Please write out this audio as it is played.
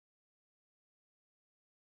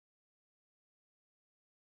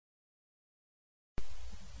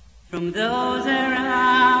From those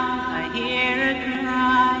around I hear a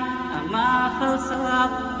cry, a muffled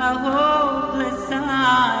sob, a hopeless sigh.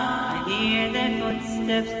 I hear their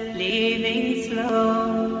footsteps leaving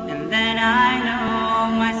slow, and then I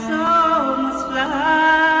know my soul must fly.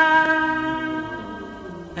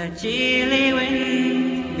 A chilly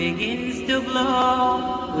wind begins to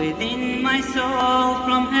blow within my soul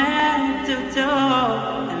from head to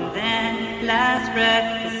toe, and then last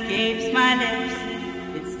breath escapes my lips.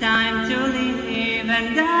 It's time to leave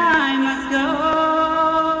and I must go.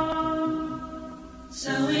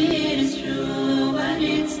 So it is true, but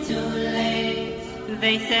it's too late.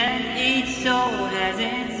 They said each soul has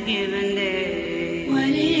its given day,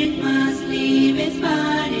 when it must leave its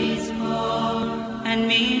body's form and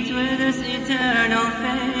meet with its eternal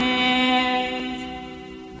fate.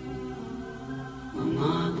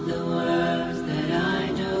 Mark the words that I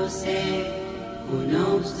do say. Who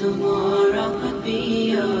knows tomorrow could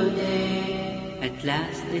be your day. At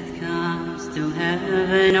last it comes to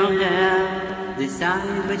heaven or hell.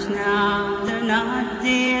 Decide which now, do not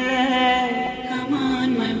delay. Come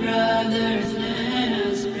on, my brothers, let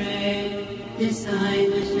us pray. Decide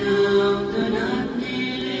which now, do not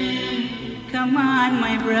delay. Come on,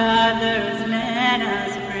 my brothers, let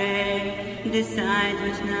us pray. Decide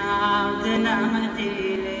which now, do not delay.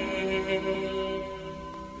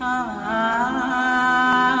 Oh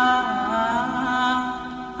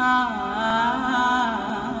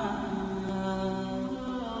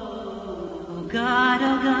God,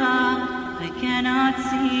 I cannot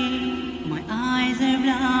see. My eyes are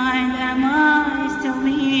blind, am I still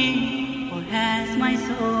me? Or has my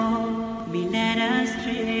soul been led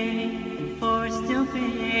astray and forced to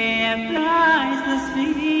pay a priceless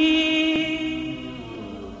fee?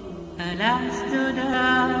 Alas, to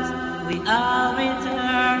dust we all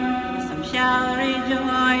return. Some shall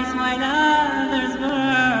rejoice while others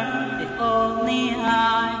burn. If only I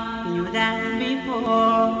knew that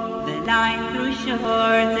before. The line grew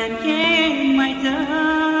short and came my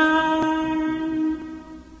turn.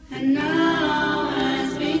 And now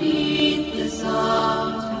as beneath the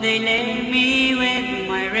salt they lay me with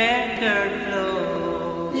my record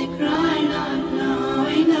flow. They cry not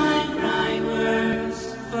knowing I cry words,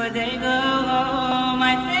 for they go home,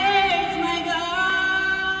 I face my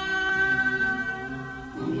God.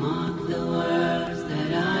 Oh, mark the words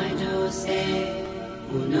that I do say.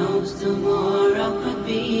 Who knows tomorrow could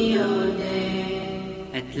be your day.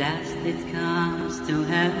 At last it comes to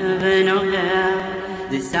heaven or hell.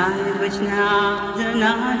 Decide which now, do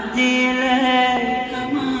not delay.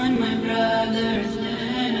 Come on, my brothers,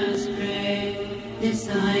 let us pray.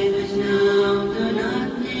 Decide which now, do not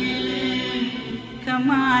delay. Come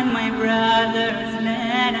on, my brothers,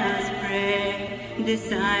 let us pray.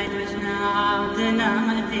 Decide which now, do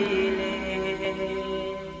not delay.